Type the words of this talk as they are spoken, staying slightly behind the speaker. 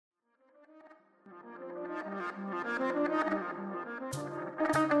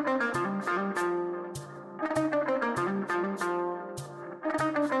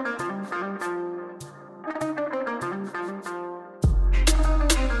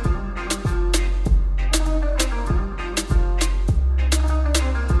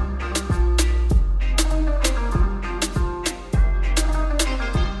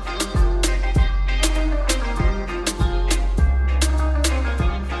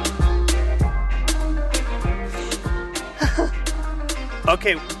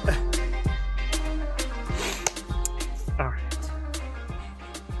Okay. All right.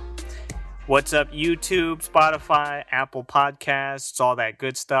 What's up, YouTube, Spotify, Apple Podcasts, all that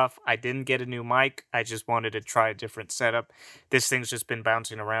good stuff. I didn't get a new mic. I just wanted to try a different setup. This thing's just been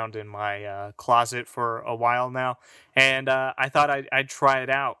bouncing around in my closet for a while now. And I thought I'd try it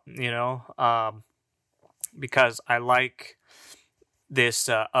out, because I like this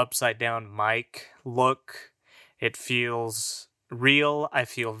upside down mic look. It feels real. I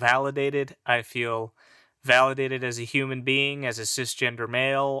feel validated. I feel validated as a human being, as a cisgender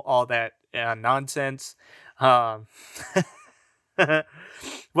male, all that nonsense.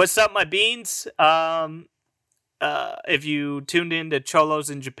 What's up, my beans? If you tuned in to Cholos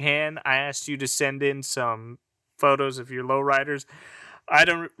in Japan, I asked you to send in some photos of your lowriders. I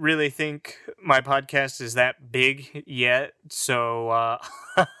don't really think my podcast is that big yet, so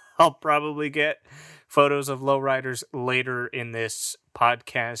I'll probably get photos of lowriders later in this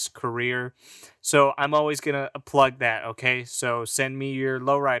podcast career. So I'm always going to plug that, okay? So send me your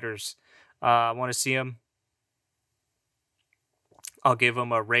lowriders. I want to see them. I'll give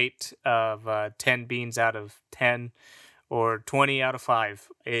them a rate of 10 beans out of 10 or 20 out of 5.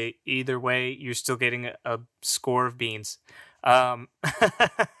 Either way, you're still getting a score of beans.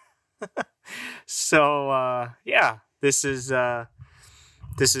 So yeah, this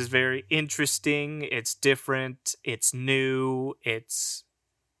is very interesting. It's different. It's new. It's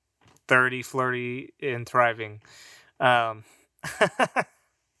 30, flirty, and thriving.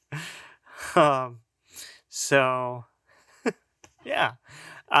 So yeah,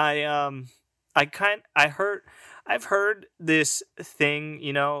 I've heard this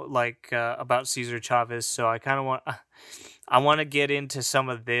thing, about Cesar Chavez. So I kind of want to get into some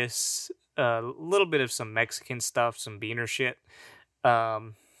of this, a little bit of some Mexican stuff, some beaner shit,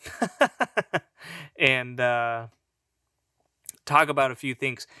 and talk about a few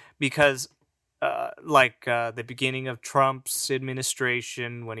things because, the beginning of Trump's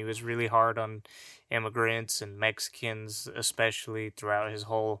administration, when he was really hard on immigrants and Mexicans, especially throughout his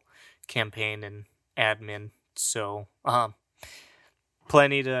whole campaign and admin. So,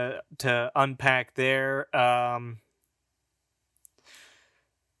 plenty to unpack there.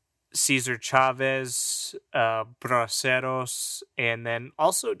 Cesar Chavez, Braceros, and then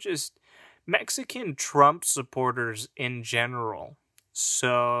also just Mexican Trump supporters in general.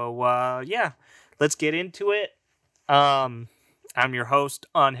 So, yeah, let's get into it. I'm your host,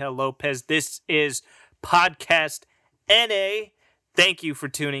 Angel Lopez. This is Podcast NA. Thank you for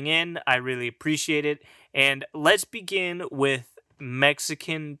tuning in. I really appreciate it. And let's begin with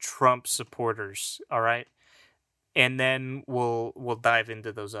Mexican Trump supporters, all right? And then we'll dive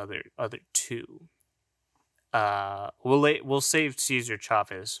into those other two. We'll save Cesar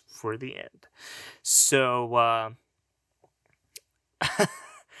Chavez for the end. So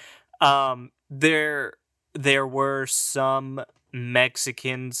there were some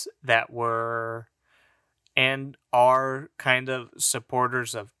Mexicans that were and are kind of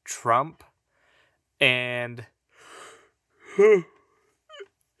supporters of Trump, and let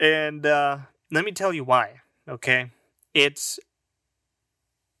me tell you why. Okay, it's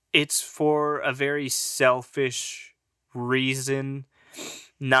for a very selfish reason.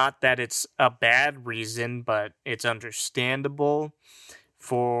 Not that it's a bad reason, but it's understandable.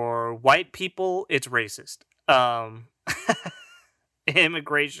 For white people, it's racist.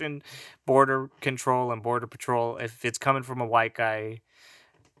 Immigration, border control, and border patrol, if it's coming from a white guy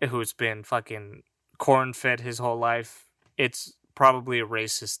who's been fucking corn-fed his whole life, it's probably a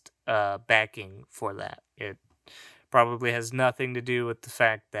racist backing for that. It probably has nothing to do with the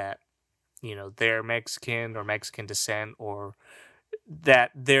fact that, they're Mexican or Mexican descent, or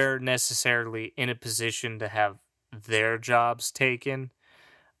that they're necessarily in a position to have their jobs taken.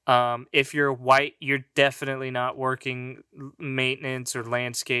 If you're white, you're definitely not working maintenance or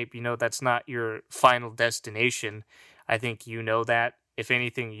landscape. That's not your final destination. I think you know that. If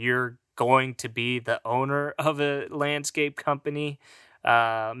anything, you're going to be the owner of a landscape company,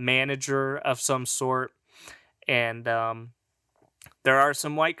 manager of some sort. And there are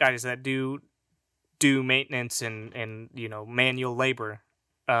some white guys that do maintenance and manual labor.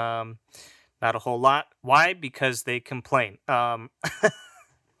 Not a whole lot. Why? Because they complain.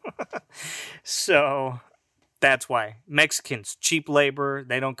 So that's why. Mexicans, cheap labor,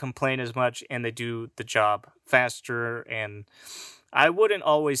 they don't complain as much, and they do the job faster, and I wouldn't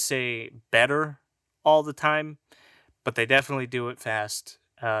always say better all the time, but they definitely do it fast.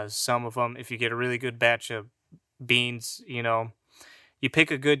 Some of them, if you get a really good batch of beans, you pick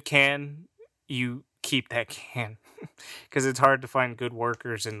a good can, you keep that can, because it's hard to find good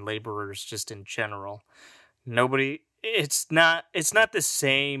workers and laborers just in general. Nobody. It's not the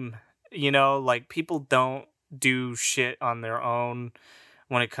same. Like people don't do shit on their own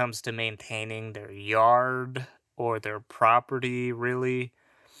when it comes to maintaining their yard or their property. Really,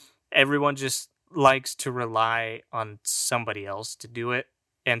 everyone just likes to rely on somebody else to do it,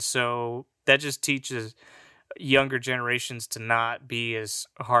 and so that just teaches younger generations to not be as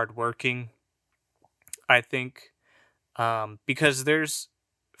hardworking. I think, because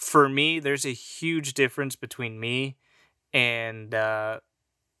for me, there's a huge difference between me and I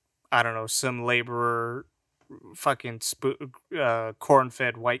don't know, some laborer, fucking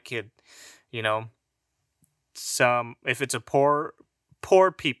corn-fed white kid. You know, some if it's a poor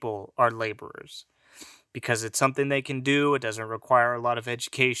people are laborers because it's something they can do. It doesn't require a lot of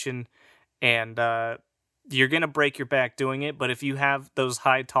education, and you're gonna break your back doing it. But if you have those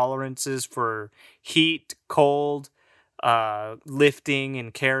high tolerances for heat, cold, lifting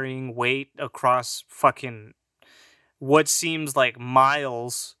and carrying weight across fucking what seems like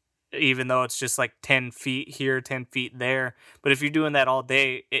miles, even though it's just like 10 feet here, 10 feet there. But if you're doing that all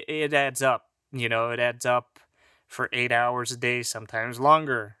day, it adds up. It adds up for 8 hours a day, sometimes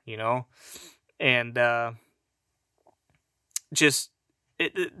longer, and just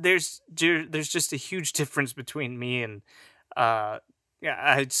there's just a huge difference between me and yeah,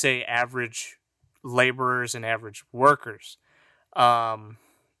 I'd say average laborers and average workers. Um,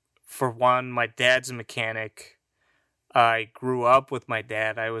 for one, my dad's a mechanic. I grew up with my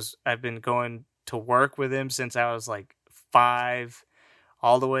dad. I've been going to work with him since I was like 5,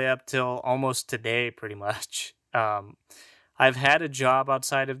 all the way up till almost today, pretty much. I've had a job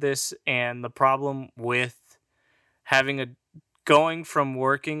outside of this, and the problem with having a going from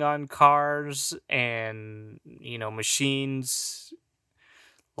working on cars and machines,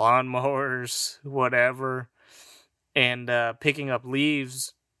 lawnmowers, whatever, and picking up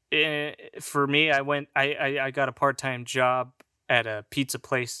leaves. For me, I got a part-time job at a pizza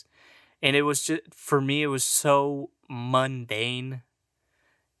place, and it was just for me it was so mundane.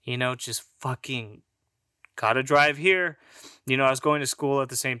 Just fucking gotta drive here. I was going to school at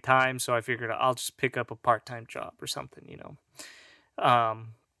the same time, so I figured I'll just pick up a part-time job or something.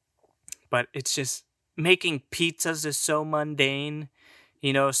 Um, but it's just making pizzas is so mundane.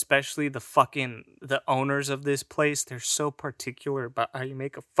 Especially the owners of this place. They're so particular about how you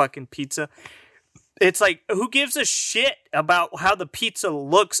make a fucking pizza. It's like, who gives a shit about how the pizza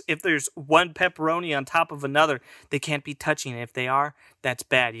looks if there's one pepperoni on top of another? They can't be touching it. If they are, that's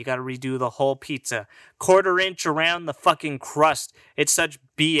bad. You gotta redo the whole pizza. 1/4 inch around the fucking crust. It's such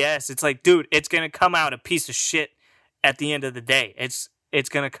BS. It's like, dude, it's gonna come out a piece of shit at the end of the day. It's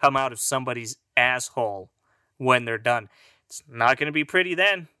gonna come out of somebody's asshole when they're done. It's not going to be pretty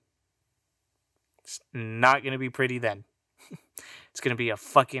then. It's not going to be pretty then. It's going to be a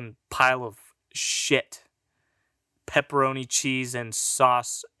fucking pile of shit. Pepperoni, cheese, and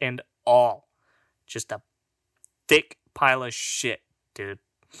sauce and all. Just a thick pile of shit, dude.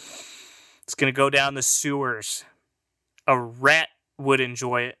 It's going to go down the sewers. A rat would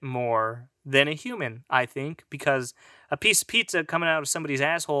enjoy it more than a human, I think, because a piece of pizza coming out of somebody's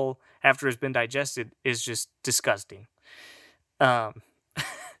asshole after it's been digested is just disgusting.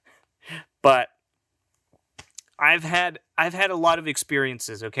 But I've had a lot of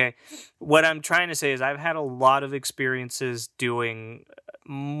experiences, okay? What I'm trying to say is I've had a lot of experiences doing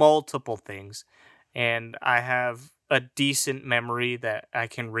multiple things, and I have a decent memory that I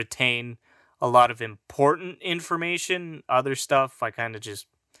can retain a lot of important information. Other stuff I kind of just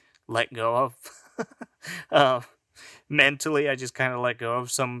let go of. Mentally, I just kind of let go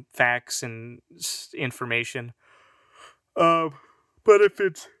of some facts and information. But if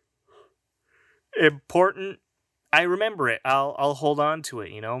it's important, I remember it. I'll hold on to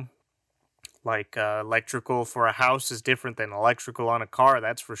it. Like electrical for a house is different than electrical on a car.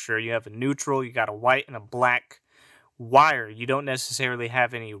 That's for sure. You have a neutral, you got a white and a black wire. You don't necessarily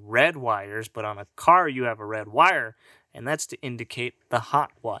have any red wires, but on a car you have a red wire, and that's to indicate the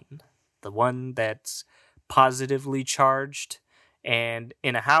hot one, the one that's positively charged. And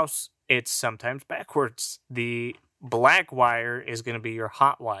in a house, it's sometimes backwards. The black wire is going to be your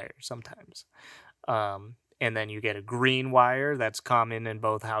hot wire sometimes. And then you get a green wire that's common in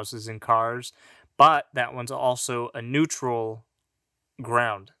both houses and cars, but that one's also a neutral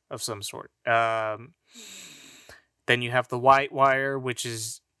ground of some sort. Then you have the white wire, which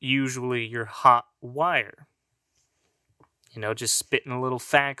is usually your hot wire. Just spitting a little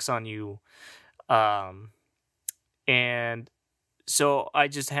facts on you. And so I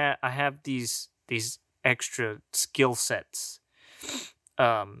have these extra skill sets.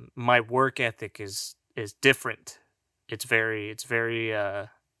 My work ethic is different. It's very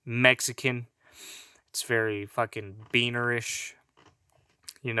Mexican. It's very fucking beanerish.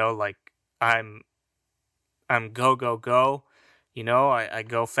 You know, like I'm go go go. You know, I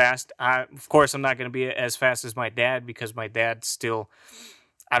go fast. Of course I'm not gonna be as fast as my dad because my dad's still,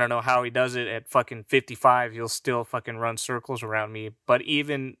 I don't know how he does it at fucking 55. He'll still fucking run circles around me. But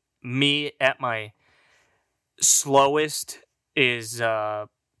even me at my slowest is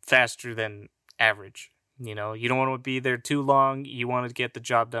faster than average. You know, you don't want to be there too long. You want to get the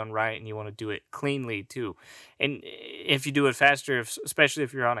job done right, and you want to do it cleanly too. And if you do it faster, especially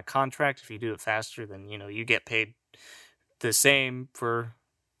if you're on a contract, if you do it faster, then you know you get paid the same for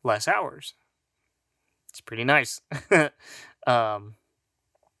less hours. It's pretty nice. um,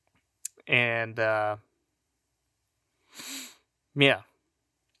 and yeah,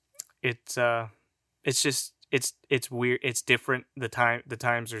 it's just it's weird. It's different. The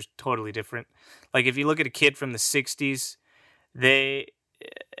times are totally different. Like if you look at a kid from the 60s, they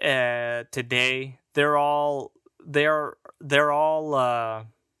today they're all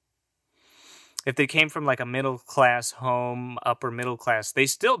if they came from like a middle class home, upper middle class, they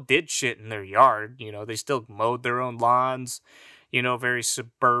still did shit in their yard. You know, they still mowed their own lawns. You know, very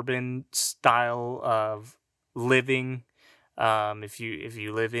suburban style of living. If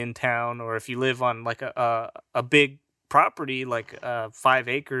you live in town, or if you live on like a big property like 5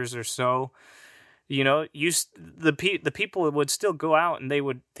 acres or so, you know, the people would still go out and they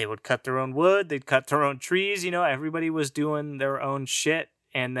would cut their own wood, they'd cut their own trees. You know, everybody was doing their own shit,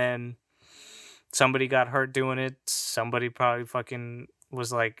 and then somebody got hurt doing it. Somebody probably fucking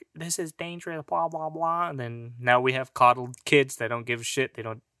was like, "This is dangerous," blah blah blah. And then now we have coddled kids that don't give a shit. They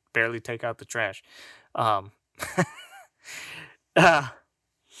don't barely take out the trash. Um, uh,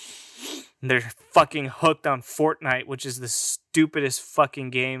 they're fucking hooked on Fortnite, which is the stupidest fucking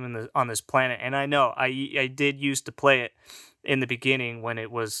game on this planet. And I know I did used to play it in the beginning when it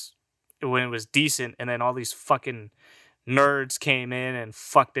was decent, and then all these fucking nerds came in and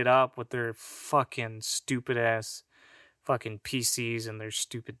fucked it up with their fucking stupid ass fucking PCs and their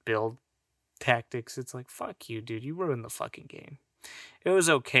stupid build tactics. It's like, fuck you, dude. You ruined the fucking game. It was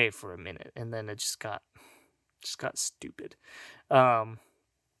okay for a minute, and then it just got stupid. And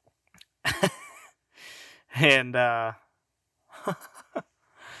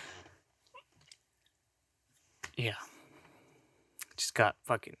yeah, just got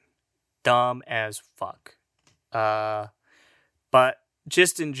fucking dumb as fuck. But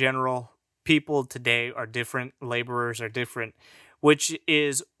just in general, people today are different, laborers are different, which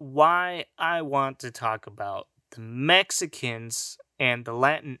is why I want to talk about the Mexicans and the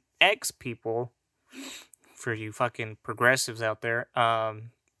Latinx people, for you fucking progressives out there.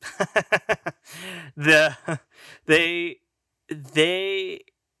 the they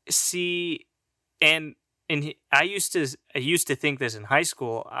see, and I used to think this in high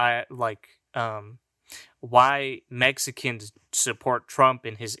school. I like why Mexicans support Trump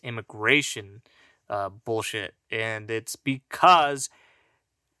in his immigration bullshit, and it's because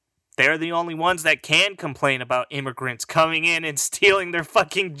they're the only ones that can complain about immigrants coming in and stealing their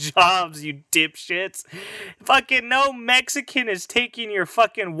fucking jobs, you dipshits. Fucking no Mexican is taking your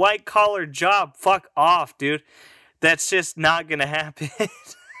fucking white collar job. Fuck off, dude. That's just not gonna happen.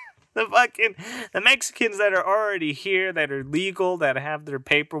 The Mexicans that are already here, that are legal, that have their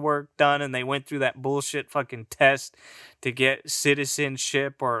paperwork done, and they went through that bullshit fucking test to get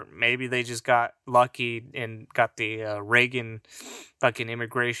citizenship, or maybe they just got lucky and got the Reagan fucking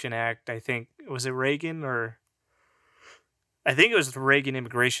Immigration Act. I think, was it Reagan, or I think it was the Reagan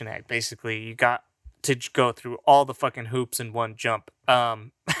Immigration Act. Basically, you got to go through all the fucking hoops in one jump. And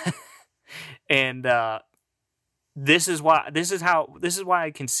this is why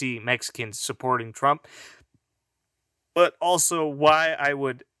I can see Mexicans supporting Trump, but also why I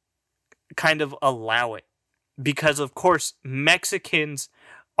would kind of allow it, because of course Mexicans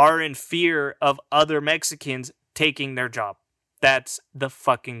are in fear of other Mexicans taking their job. That's the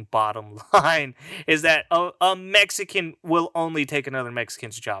fucking bottom line, is that a Mexican will only take another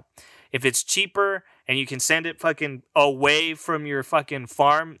Mexican's job. If it's cheaper and you can send it fucking away from your fucking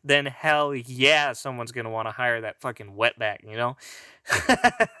farm, then hell yeah, someone's going to want to hire that fucking wetback, you know?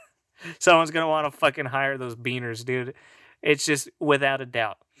 Someone's going to want to fucking hire those beaners, dude. It's just without a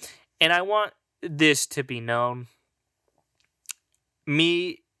doubt. And I want this to be known.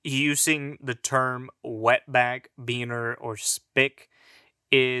 Me using the term wetback, beaner, or spick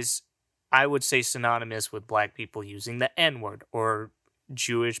is, I would say, synonymous with black people using the N-word, or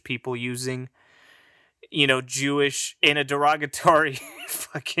Jewish people using, you know, Jewish in a derogatory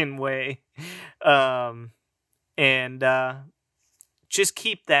fucking way. And just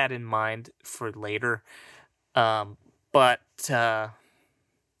keep that in mind for later. But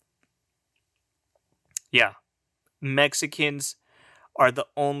Yeah. Mexicans are the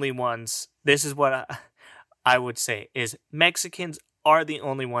only ones. This is what I would say is Mexicans are the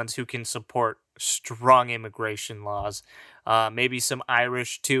only ones who can support strong immigration laws. Maybe some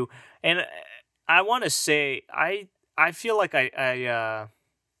Irish too. And I want to say I feel like I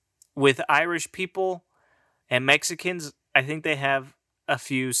with Irish people and Mexicans, I think they have a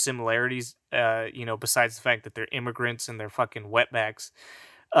few similarities. Besides the fact that they're immigrants and they're fucking wetbacks.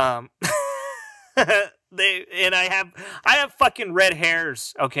 Um, I have fucking red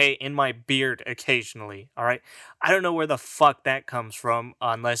hairs, okay, in my beard occasionally. All right, I don't know where the fuck that comes from,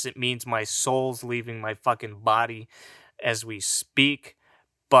 unless it means my soul's leaving my fucking body as we speak.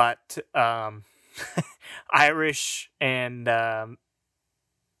 But Irish and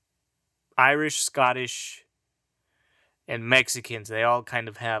Irish, Scottish, and Mexicans, they all kind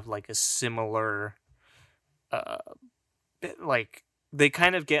of have like a similar, uh, like they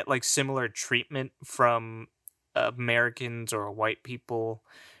kind of get like similar treatment from Americans or white people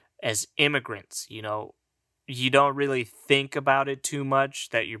as immigrants. You don't really think about it too much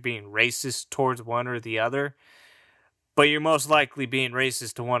that you're being racist towards one or the other, but you're most likely being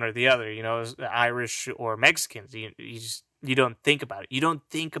racist to one or the other. As Irish or Mexicans. You don't think about it. You don't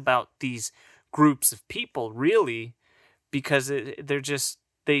think about these groups of people really because it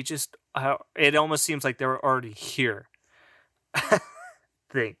almost seems like they're already here.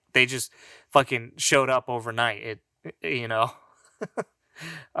 They just fucking showed up overnight. And oh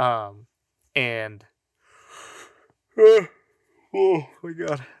my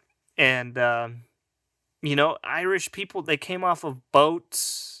god. And Irish people, they came off of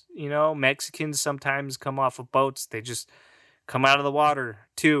boats. Mexicans sometimes come off of boats. They just come out of the water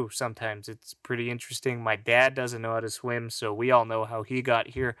too. Sometimes it's pretty interesting. My dad doesn't know how to swim, so we all know how he got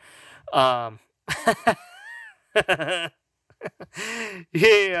here. And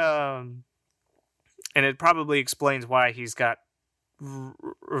it probably explains why he's got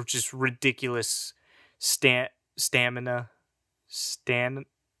just ridiculous stamina. Stamina.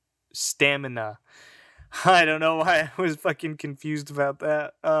 I don't know why I was fucking confused about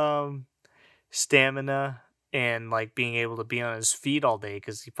that. Stamina and like being able to be on his feet all day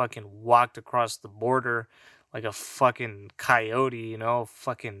because he fucking walked across the border like a fucking coyote,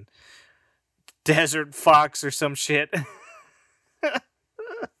 fucking desert fox or some shit.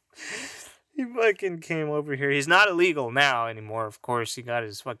 He fucking came over here. He's not illegal now anymore, of course. He got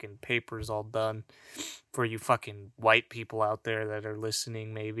his fucking papers all done. For you fucking white people out there that are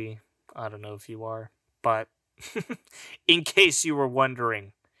listening, maybe. I don't know if you are. But in case you were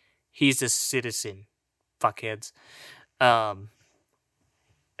wondering, he's a citizen. Fuckheads.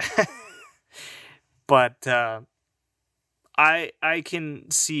 But I can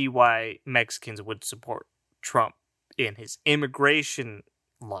see why Mexicans would support Trump in his immigration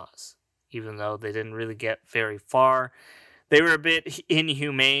laws, even though they didn't really get very far. They were a bit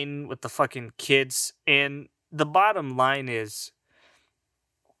inhumane with the fucking kids. And the bottom line is,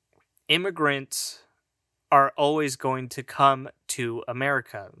 immigrants are always going to come to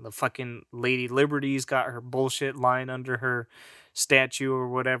America. The fucking Lady Liberty's got her bullshit line under her statue or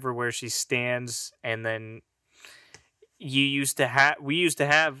whatever where she stands, and then we used to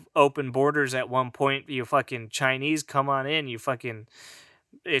have open borders at one point. You fucking Chinese, come on in. You fucking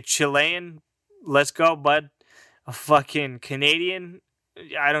Chilean, let's go, bud. A fucking Canadian,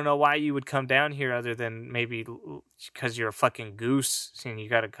 I don't know why you would come down here other than maybe because you're a fucking goose and you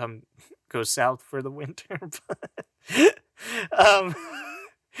gotta go south for the winter.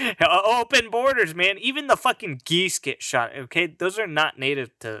 Open borders, man. Even the fucking geese get shot, okay? Those are not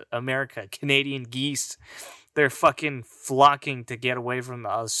native to America. Canadian geese. They're fucking flocking to get away from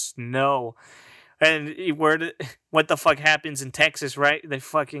the snow. And what the fuck happens in Texas, right? They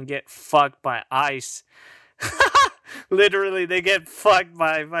fucking get fucked by ice. Literally, they get fucked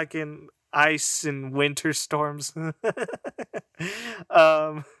by fucking ice and winter storms.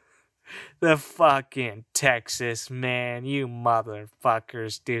 The fucking Texas, man. You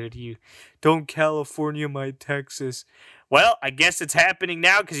motherfuckers, dude. You don't California my Texas. Well, I guess it's happening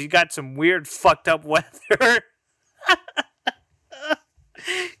now because you got some weird fucked up weather.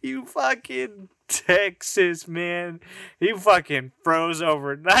 You fucking Texas, man. You fucking froze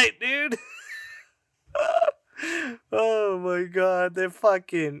overnight, dude. Oh my god, they're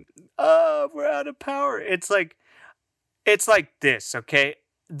fucking we're out of power. It's like this, okay?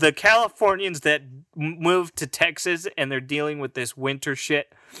 The Californians that moved to Texas and they're dealing with this winter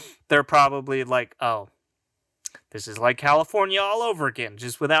shit, they're probably like, oh, this is like California all over again,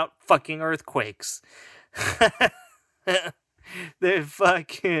 just without fucking earthquakes. They're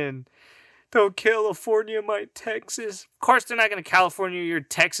fucking Don't California my Texas. Of course they're not going to California your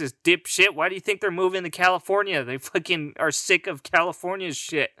Texas, dipshit. Why do you think they're moving to California? They fucking are sick of California's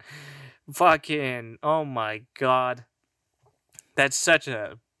shit. Fucking, oh my god. That's such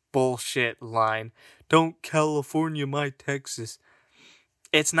a bullshit line. Don't California my Texas.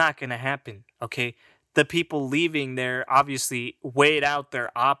 It's not going to happen, okay? The people leaving there obviously weighed out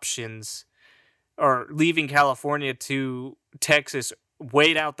their options, or leaving California to Texas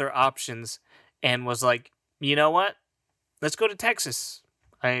weighed out their options and was like, you know what? Let's go to Texas.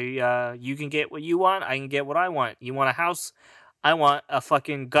 You can get what you want. I can get what I want. You want a house? I want a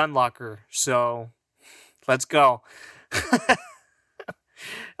fucking gun locker. So let's go.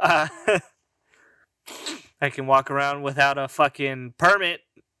 I can walk around without a fucking permit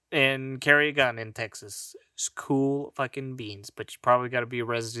and carry a gun in Texas. It's cool fucking beans, but you probably got to be a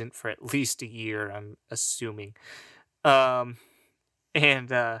resident for at least a year, I'm assuming. Fucking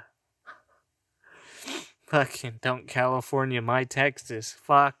don't California my Texas.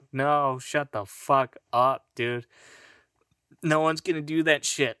 Fuck no, shut the fuck up, dude. No one's gonna do that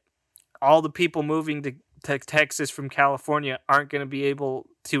shit. All the people moving to Texas from California aren't gonna be able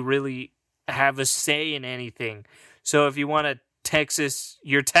to really have a say in anything. So if you want to Texas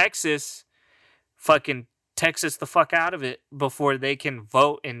your Texas, fucking Texas the fuck out of it before they can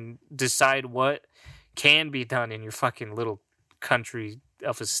vote and decide what can be done in your fucking little country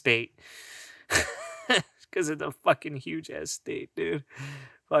of a state. Because it's a fucking huge ass state, dude.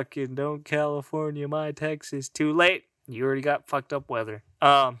 Fucking don't California my Texas. Too late. You already got fucked up weather.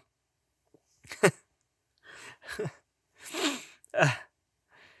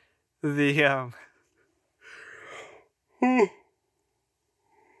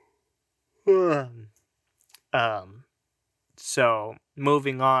 So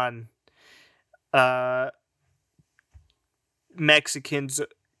moving on, Mexicans,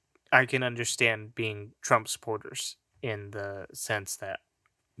 I can understand being Trump supporters in the sense that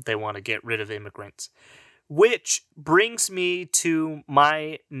they want to get rid of immigrants. Which brings me to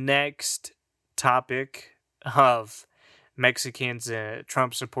my next topic of Mexicans,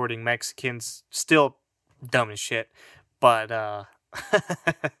 Trump supporting Mexicans. Still dumb as shit. But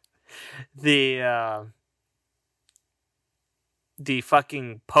the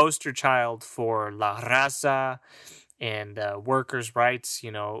fucking poster child for La Raza and workers' rights,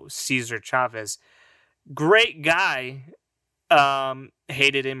 Cesar Chavez. Great guy,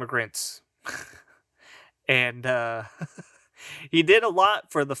 hated immigrants. And he did a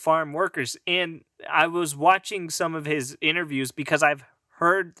lot for the farm workers. And I was watching some of his interviews because I've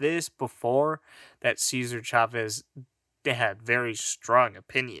heard this before, that Cesar Chavez had very strong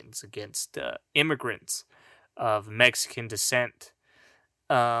opinions against immigrants of Mexican descent.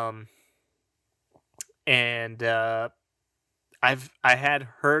 I had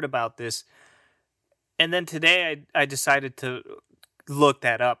heard about this, and then today I decided to look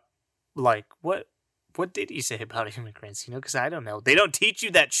that up. Like, what did he say about immigrants? Because I don't know. They don't teach you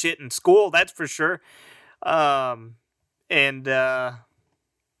that shit in school, that's for sure. Kind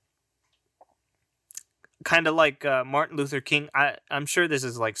of like Martin Luther King. I'm sure this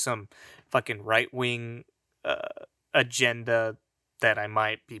is like some fucking right-wing agenda that I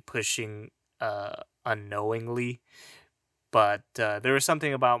might be pushing unknowingly. But there was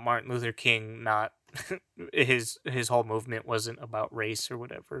something about Martin Luther King, not his whole movement wasn't about race or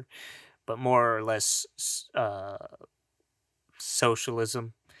whatever, but more or less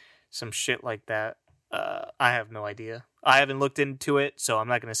socialism, some shit like that. I have no idea. I haven't looked into it, so I'm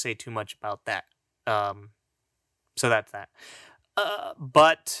not going to say too much about that. So that's that.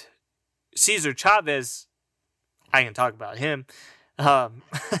 But Cesar Chavez, I can talk about him.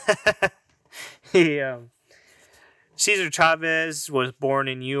 Cesar Chavez was born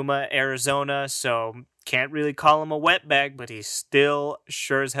in Yuma, Arizona, so can't really call him a wetbag, but he still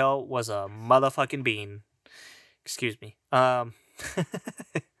sure as hell was a motherfucking bean. Excuse me.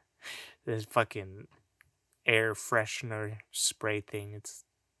 This fucking air freshener spray thing, it's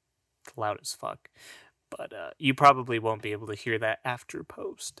loud as fuck. But you probably won't be able to hear that after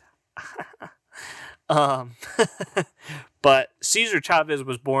post. But Cesar Chavez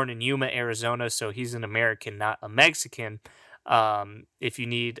was born in Yuma, Arizona, so he's an American, not a Mexican. If you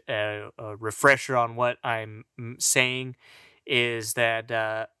need a refresher on what I'm saying, is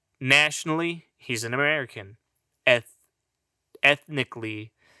that nationally, he's an American.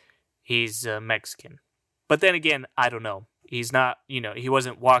 Ethnically, he's Mexican. But then again, I don't know. He's not, he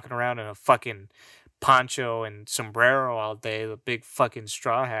wasn't walking around in a fucking poncho and sombrero all day, the big fucking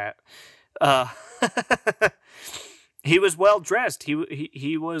straw hat. He was well dressed.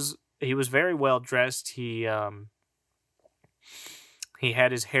 He was very well dressed. He He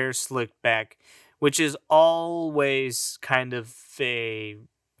had his hair slicked back, which is always kind of a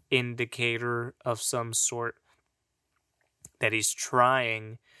indicator of some sort that he's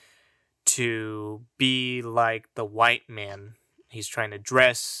trying to be like the white man. He's trying to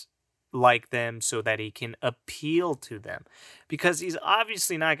dress like them so that he can appeal to them. Because he's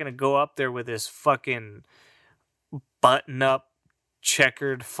obviously not going to go up there with his fucking button-up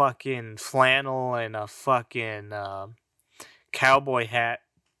checkered fucking flannel and a fucking cowboy hat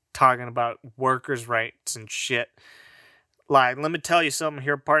talking about workers' rights and shit. Like, let me tell you something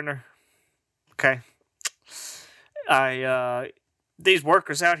here, partner. Okay? These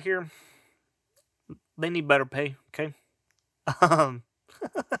workers out here, they need better pay, okay? I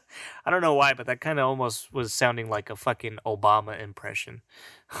don't know why, but that kind of almost was sounding like a fucking Obama impression.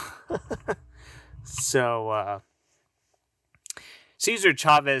 So, Cesar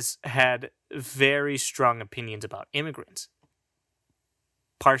Chavez had very strong opinions about immigrants.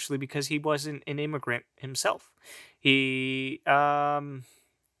 Partially because he wasn't an immigrant himself. I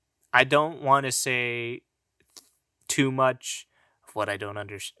don't want to say too much of what I don't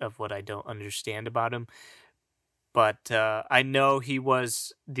understand about him, but I know he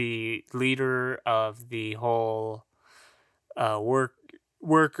was the leader of the whole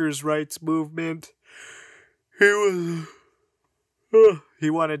workers' rights movement. He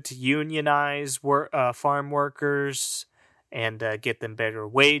wanted to unionize farm workers and get them better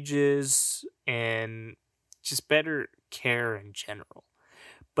wages and just better care in general.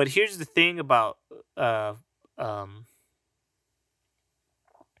 But here's the thing about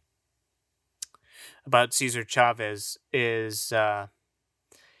Cesar Chavez is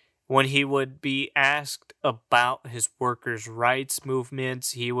when he would be asked about his workers' rights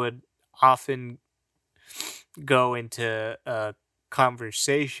movements, he would often go into a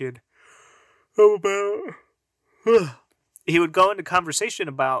conversation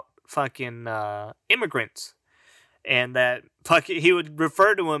about fucking immigrants, and that he would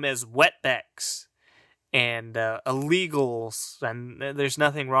refer to them as wetbacks and illegals, and there's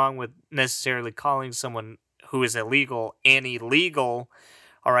nothing wrong with necessarily calling someone who is illegal an illegal,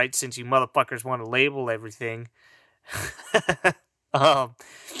 all right, since you motherfuckers want to label everything.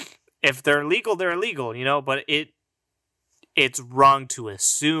 If they're illegal, they're illegal, but it's wrong to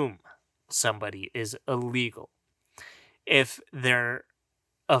assume somebody is illegal. If they're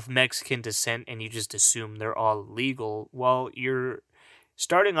of Mexican descent and you just assume they're all illegal, well, you're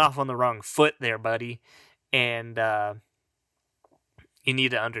starting off on the wrong foot there, buddy. And you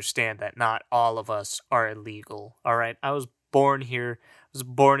need to understand that not all of us are illegal, all right? I was born here. I was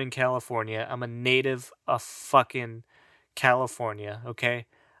born in California. I'm a native of fucking California, okay?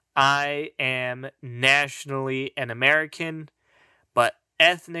 I am nationally an American, but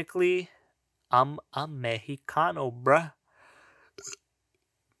ethnically, I'm a Mexicano, bruh.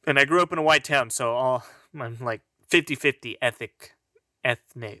 And I grew up in a white town, so I'm like 50-50 ethnic.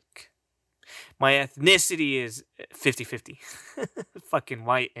 My ethnicity is 50-50. Fucking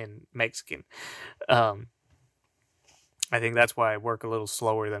white and Mexican. I think that's why I work a little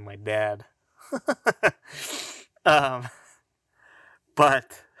slower than my dad.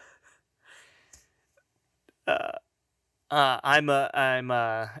 But I'm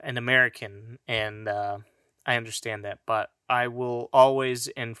an American, and I understand that, but I will always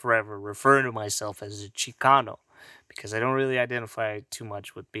and forever refer to myself as a Chicano, because I don't really identify too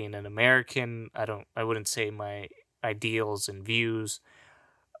much with being an American. I wouldn't say my ideals and views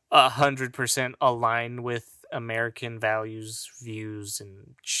 100% align with American values, views,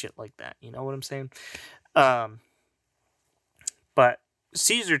 and shit like that. You know what I'm saying? But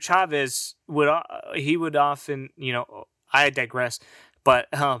Cesar Chavez would often, I digress, but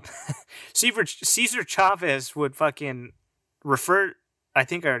Cesar Chavez would fucking refer, I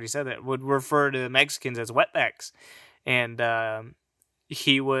think I already said that, would refer to the Mexicans as wetbacks. And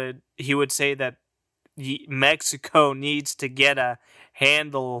he would say that Mexico needs to get a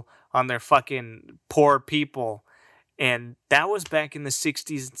handle on their fucking poor people. And that was back in the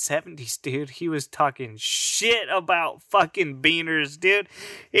 60s and 70s, dude. He was talking shit about fucking beaners, dude.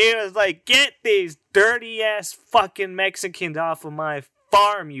 He was like, get these dirty-ass fucking Mexicans off of my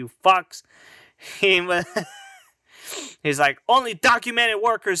farm, you fucks. He's like, only documented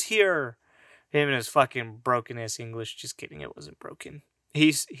workers here. Him and his fucking broken-ass English. Just kidding, it wasn't broken.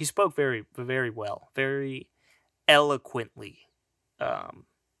 He spoke very, very well. Very eloquently.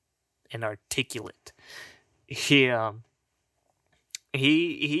 And articulate. He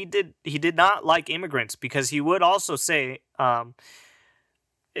did not like immigrants, because he would also say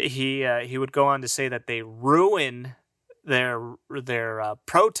he would go on to say that they ruin their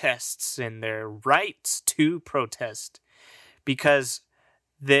protests and their rights to protest, because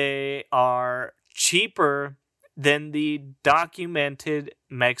they are cheaper than the documented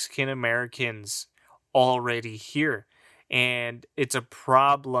Mexican Americans already here. And it's a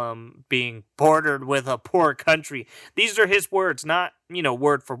problem being bordered with a poor country. These are his words, not,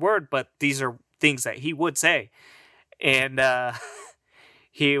 word for word, but these are things that he would say. And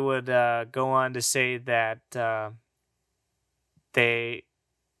he would go on to say that they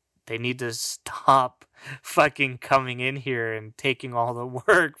need to stop fucking coming in here and taking all the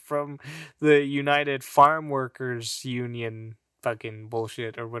work from the United Farm Workers Union fucking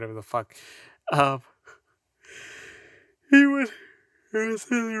bullshit or whatever the fuck. He would. They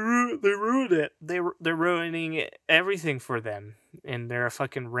ruined it. They're ruining everything for them, and they're a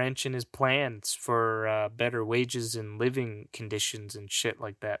fucking wrench in his plans for better wages and living conditions and shit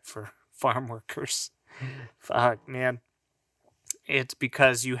like that for farm workers. Fuck, man. It's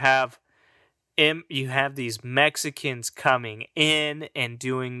because you have these Mexicans coming in and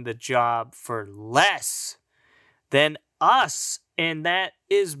doing the job for less than us, and that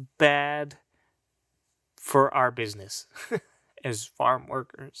is bad for our business as farm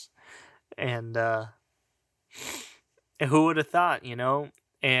workers. And who would have thought,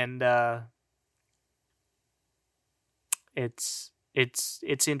 And it's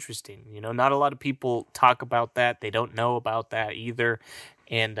interesting, Not a lot of people talk about that. They don't know about that either.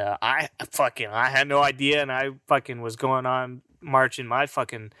 And I had no idea, and I fucking was going on marching my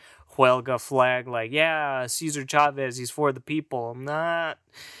fucking Huelga flag, like, yeah, Cesar Chavez, he's for the people, not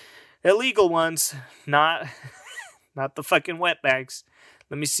illegal ones, not the fucking wetbags.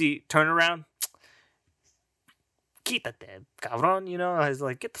 Let me see, turn around, quítate, cabrón, I was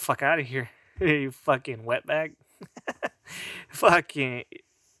like, get the fuck out of here, you fucking wetbag. Fucking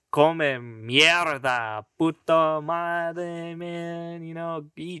come mierda, puto madre, man,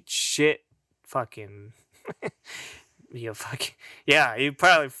 eat shit, fucking, yeah, you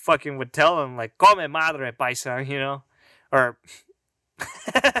probably fucking would tell him, like, come madre, paisa, or,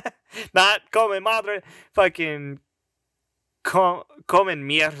 not come madre, fucking, come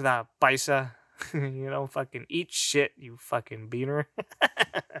mierda, paisa, fucking eat shit, you fucking beaner.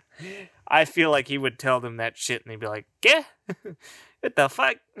 I feel like he would tell them that shit and they'd be like, ¿qué? What the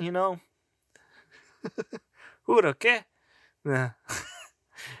fuck? Juro que?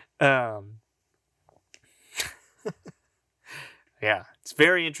 Yeah, it's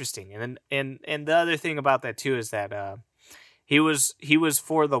very interesting. And the other thing about that too is that he was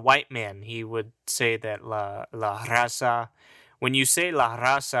for the white man. He would say that la raza. When you say la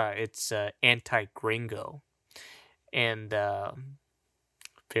raza, it's anti-gringo. And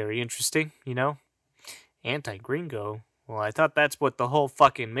very interesting, Anti-gringo. Well, I thought that's what the whole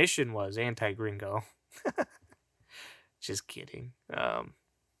fucking mission was, anti-gringo. Just kidding.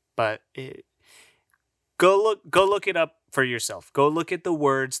 But go look it up for yourself. Go look at the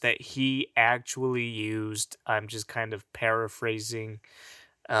words that he actually used. I'm just kind of paraphrasing.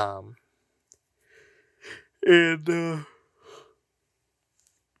 And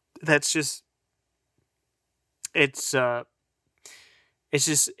that's just it's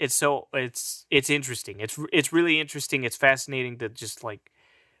interesting. It's really interesting. It's fascinating to just like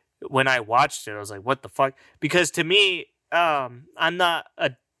when I watched it, I was like, what the fuck? Because to me, I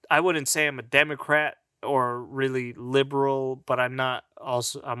wouldn't say I'm a Democrat or really liberal, but I'm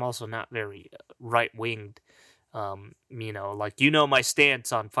also not very right winged. Like my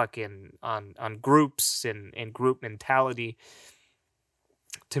stance on fucking on groups and group mentality.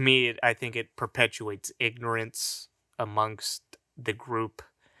 To me, I think it perpetuates ignorance amongst the group,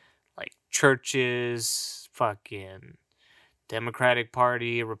 like churches, fucking Democratic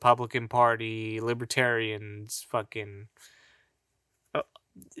Party, Republican Party, Libertarians, fucking.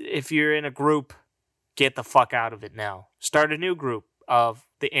 If you're in a group, get the fuck out of it now. Start a new group of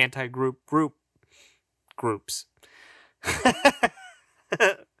the anti-group groups.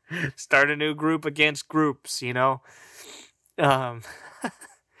 Start a new group against groups,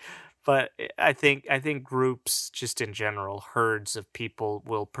 But I think groups, just in general, herds of people,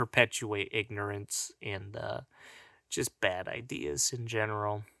 will perpetuate ignorance and just bad ideas in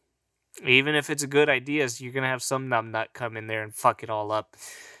general. Even if it's a good idea, you're gonna have some numbnut come in there and fuck it all up.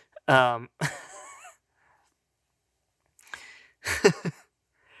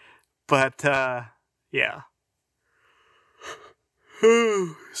 But yeah.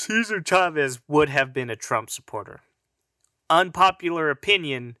 Cesar Chavez would have been a Trump supporter. Unpopular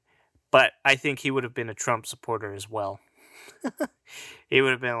opinion, but I think he would have been a Trump supporter as well. He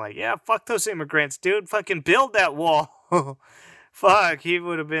would have been like, yeah, fuck those immigrants, dude. Fucking build that wall. Fuck, he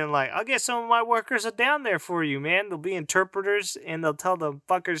would have been like, I'll get some of my workers down there for you, man. They'll be interpreters, and they'll tell the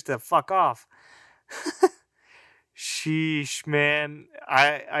fuckers to fuck off. Sheesh, man.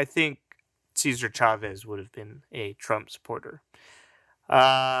 I think Cesar Chavez would have been a Trump supporter.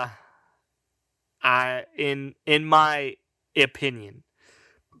 Uh in my opinion,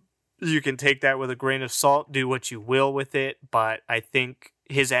 you can take that with a grain of salt, do what you will with it, but I think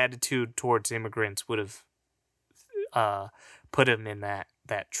his attitude towards immigrants would have put him in that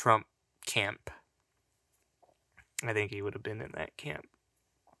Trump camp. I think he would have been in that camp.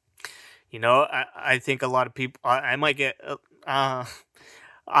 You know, I think a lot of people. I might get.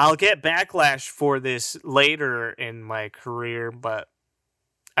 I'll get backlash for this later in my career, but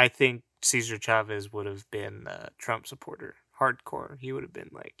I think Cesar Chavez would have been a Trump supporter, hardcore. He would have been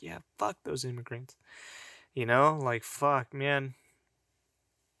like, "Yeah, fuck those immigrants," you know, like fuck, man.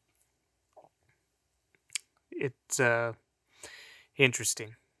 It's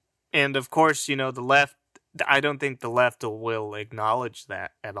interesting, and of course, you know, the left. I don't think the left will acknowledge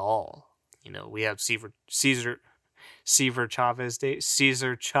that at all. You know, we have Cesar Chavez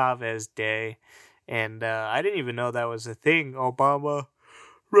Day, and I didn't even know that was a thing. Obama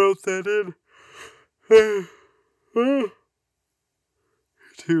wrote that in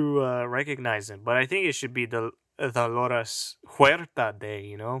to recognize him, but I think it should be the Dolores Huerta Day.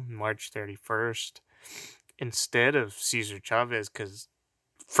 You know, March 31st, instead of Cesar Chavez, because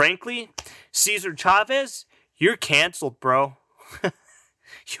frankly, Cesar Chavez, you're canceled, bro.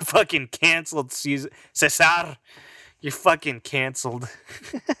 You fucking canceled, Cesar. You're fucking canceled.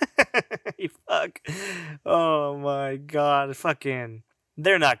 You fuck. Oh my god. Fucking.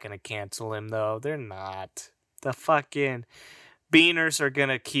 They're not gonna cancel him, though. They're not. The fucking beaners are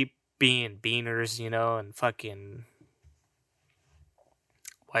gonna keep being beaners, you know, and fucking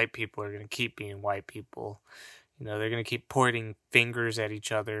white people are gonna keep being white people. You know, they're gonna keep pointing fingers at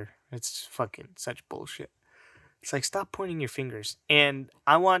each other. It's fucking such bullshit. It's like, stop pointing your fingers. And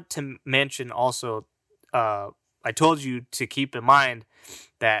I want to mention also, I told you to keep in mind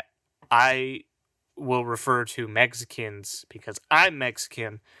that I will refer to Mexicans, because I'm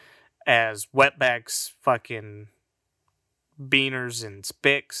Mexican, as wetbacks, fucking beaners, and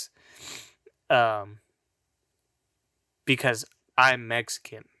spicks. Because I'm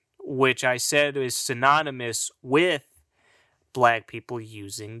Mexican, which I said is synonymous with black people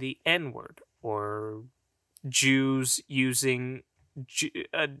using the N-word, or Jews using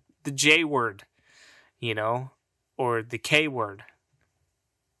the J word, you know, or the K word.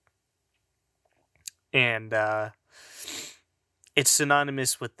 And it's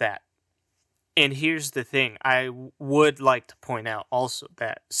synonymous with that. And here's the thing. I would like to point out also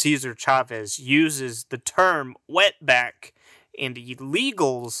that Cesar Chavez uses the term wetback and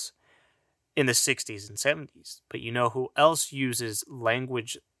illegals in the 60s and 70s. But you know who else uses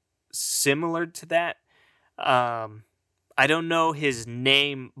language similar to that? I don't know his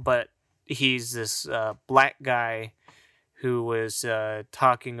name, but he's this black guy who was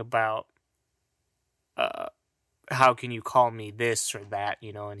talking about how can you call me this or that,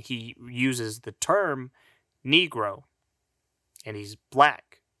 you know, and he uses the term Negro, and he's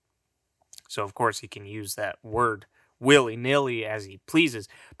black. So of course he can use that word willy-nilly as he pleases,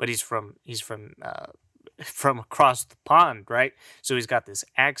 but he's from across the pond, right? So he's got this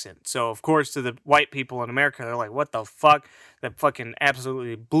accent. So of course, to the white people in America, they're like, what the fuck? That fucking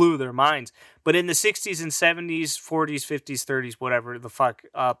absolutely blew their minds. But in the 60s and 70s, 40s, 50s, 30s, whatever the fuck,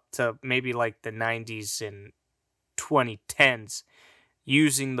 up to maybe like the 90s and 2010s,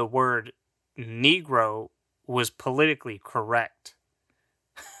 using the word Negro was politically correct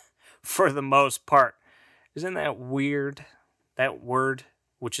for the most part. Isn't that weird? That word,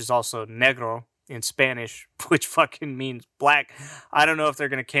 which is also negro in Spanish, which fucking means black. I don't know if they're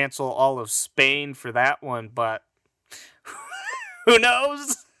going to cancel all of Spain for that one, but who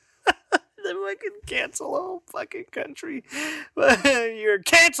knows? They fucking cancel a whole fucking country. You're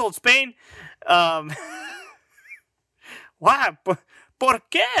canceled, Spain. Why? ¿Por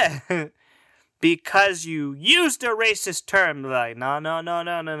qué? Because you used a racist term. Like, no.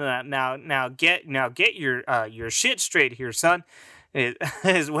 Now get your shit straight here, son.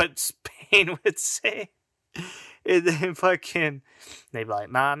 Is what Spain would say. And then fucking, they'd be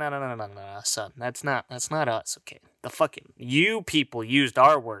like, no, son, that's not us. Okay, the fucking you people used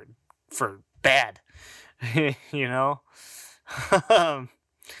our word for bad, you know.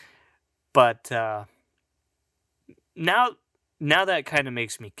 But now that kind of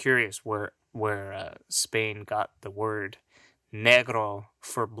makes me curious where Spain got the word negro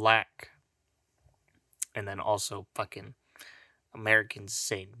for black, and then also fucking Americans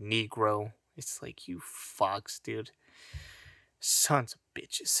say Negro. It's like, you fucks, dude. Sons of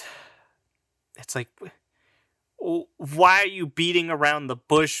bitches. It's like, why are you beating around the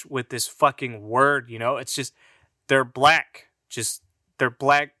bush with this fucking word, you know? It's just they're black. Just they're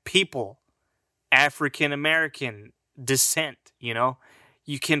black people, African American descent. You know,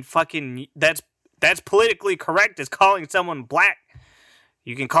 you can fucking that's politically correct as calling someone black.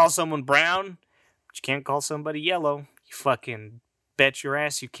 You can call someone brown, but you can't call somebody yellow. You fucking bet your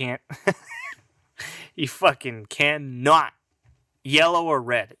ass you can't. You fucking cannot. Yellow or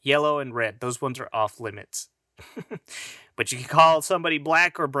red. Yellow and red. Those ones are off limits. But you can call somebody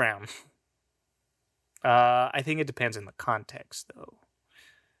black or brown. I think it depends on the context, though.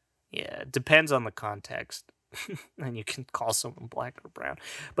 Yeah, it depends on the context. And you can call someone black or brown.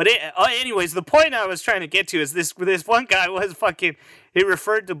 But anyways, the point I was trying to get to is this one guy was fucking... He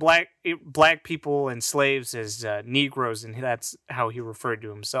referred to black people and slaves as Negroes, and that's how he referred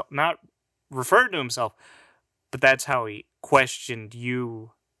to himself. Not referred to himself, but that's how he questioned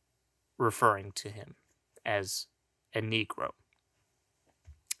you referring to him as a Negro.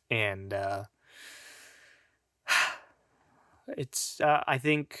 And it's I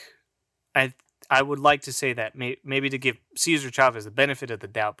think I would like to say that maybe to give Cesar Chavez the benefit of the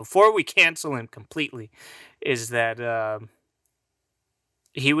doubt before we cancel him completely, is that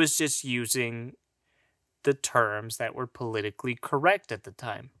he was just using the terms that were politically correct at the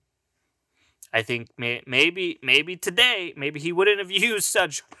time. I think maybe today, maybe he wouldn't have used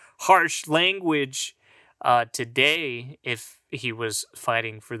such harsh language today if he was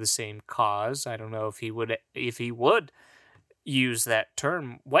fighting for the same cause. I don't know if he would use that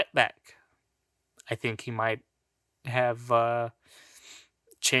term, wetback. I think he might have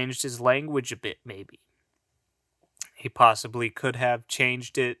changed his language a bit, maybe. He possibly could have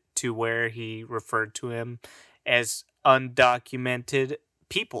changed it to where he referred to him as undocumented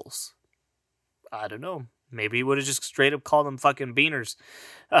peoples. I don't know. Maybe he would have just straight up called them fucking beaners.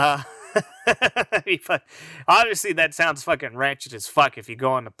 Obviously, that sounds fucking ratchet as fuck. If you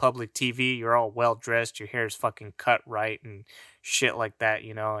go on the public TV, you're all well dressed, your hair's fucking cut right and shit like that,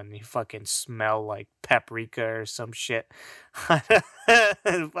 you know, and you fucking smell like paprika or some shit. I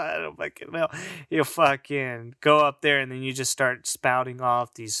don't fucking know. You fucking go up there and then you just start spouting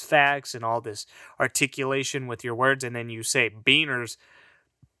off these facts and all this articulation with your words, and then you say beaners.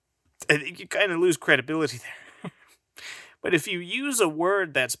 I think you kind of lose credibility there. But if you use a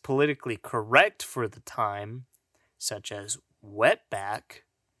word that's politically correct for the time, such as wetback,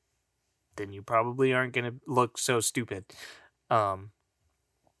 then you probably aren't going to look so stupid.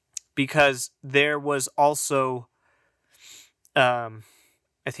 Because there was also, I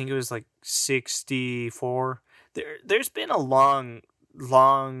think it was like 64. There's been a long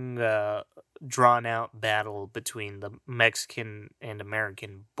drawn out battle between the Mexican and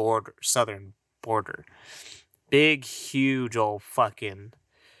American southern border. Big, huge old fucking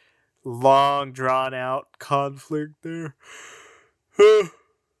long drawn out conflict there. You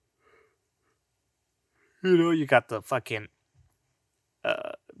know, you got the fucking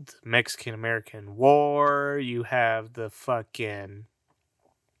the Mexican American War, you have the fucking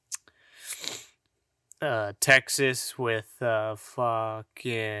Texas with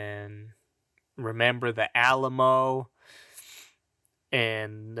fucking Remember the Alamo,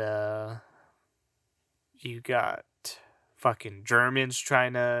 and you got fucking Germans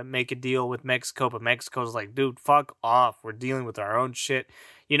trying to make a deal with Mexico, but Mexico's like, dude, fuck off, we're dealing with our own shit.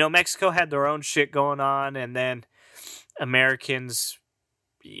 You know, Mexico had their own shit going on, and then Americans,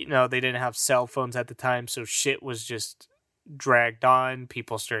 you know, they didn't have cell phones at the time, so shit was just dragged on.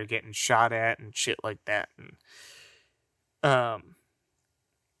 People started getting shot at and shit like that. And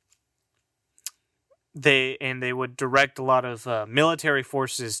they would direct a lot of military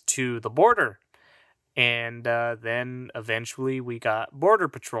forces to the border, and then eventually we got Border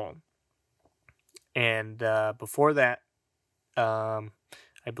Patrol. And before that,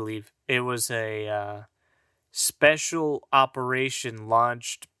 I believe it was a special operation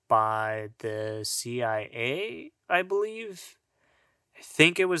launched by the CIA, I believe. I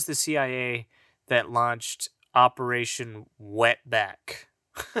think it was the CIA that launched Operation Wetback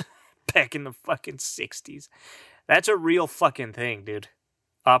back in the fucking 60s. That's a real fucking thing, dude.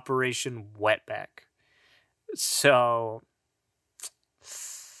 Operation Wetback. So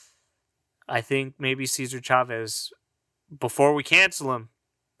I think maybe Cesar Chavez, before we cancel him,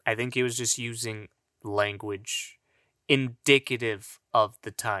 I think he was just using language indicative of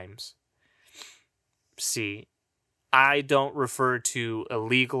the times. See, I don't refer to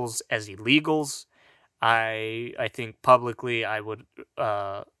illegals as illegals. I think publicly I would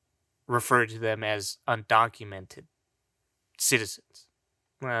refer to them as undocumented citizens.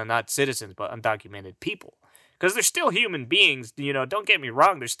 Well, not citizens, but undocumented people. Because they're still human beings, you know, don't get me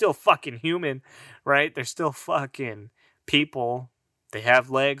wrong, they're still fucking human, right? They're still fucking people. They have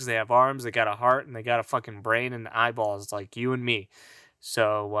legs, they have arms, they got a heart, and they got a fucking brain and eyeballs like you and me.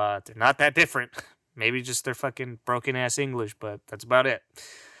 So they're not that different. Maybe just their fucking broken ass English, but that's about it.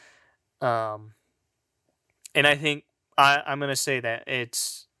 And I think I'm gonna say that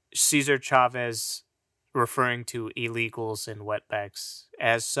it's Cesar Chavez referring to illegals and wetbacks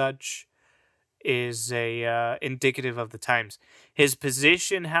as such is a indicative of the times. His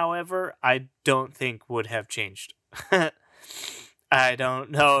position, however, I don't think would have changed. I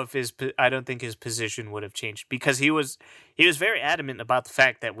don't know if I don't think his position would have changed because he was very adamant about the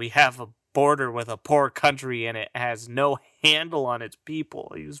fact that we have a border with a poor country and it has no handle on its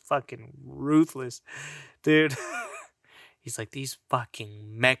people. He was fucking ruthless, dude. He's like, these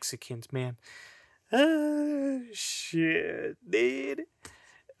fucking Mexicans, man. Shit, dude.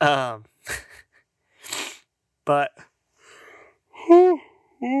 But oh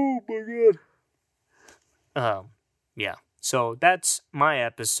my god. Yeah. So that's my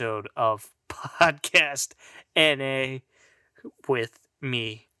episode of Podcast NA with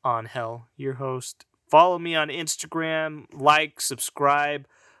me, Angel, your host. Follow me on Instagram, like, subscribe,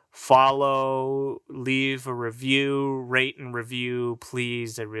 follow, leave a review, rate and review,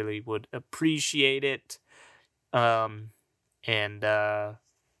 please. I really would appreciate it. And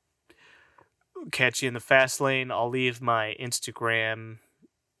catch you in the fast lane. I'll leave my Instagram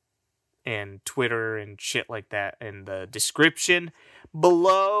and Twitter and shit like that in the description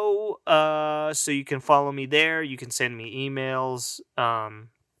below, so you can follow me there. You can send me emails. I'll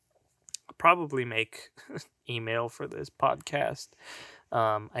probably make email for this podcast.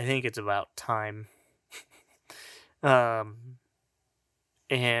 I think it's about time. And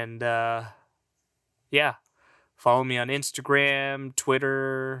yeah, follow me on Instagram,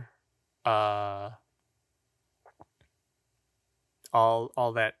 Twitter, all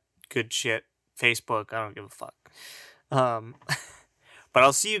that good shit. Facebook, I don't give a fuck. But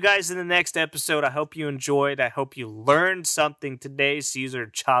I'll see you guys in the next episode. I hope you enjoyed. I hope you learned something today. Cesar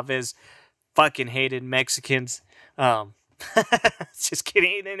Chavez fucking hated Mexicans. Just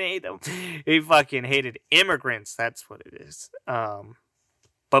kidding. He didn't hate them. He fucking hated immigrants. That's what it is.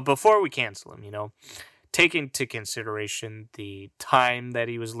 But before we cancel him, take into consideration the time that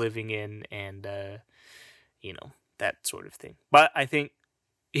he was living in and, that sort of thing. But I think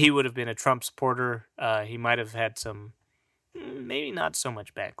he would have been a Trump supporter. He might have had some, maybe not so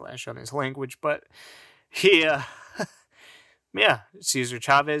much backlash on his language, but he, Cesar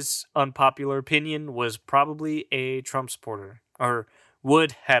Chavez, unpopular opinion, was probably a Trump supporter, or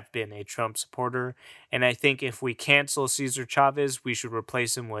would have been a Trump supporter. And I think if we cancel Cesar Chavez, we should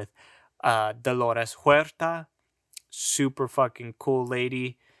replace him with Dolores Huerta, super fucking cool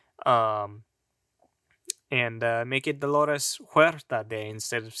lady, and make it Dolores Huerta Day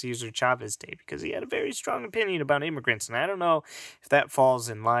instead of Cesar Chavez Day, because he had a very strong opinion about immigrants, and I don't know if that falls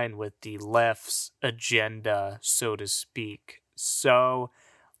in line with the left's agenda, so to speak. So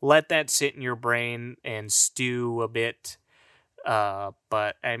let that sit in your brain and stew a bit.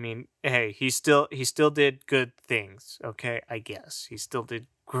 But I mean, hey, he still did good things, okay? I guess he still did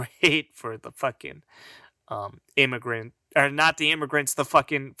great for the fucking immigrant, or not the immigrants, the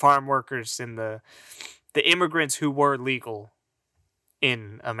fucking farm workers and the immigrants who were legal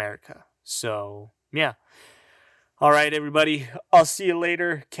in America. So yeah. All right, everybody. I'll see you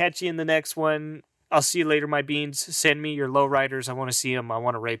later. Catch you in the next one. I'll see you later, my beans. Send me your lowriders. I want to see them. I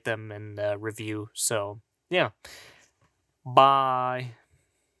want to rate them and review. So yeah. Bye.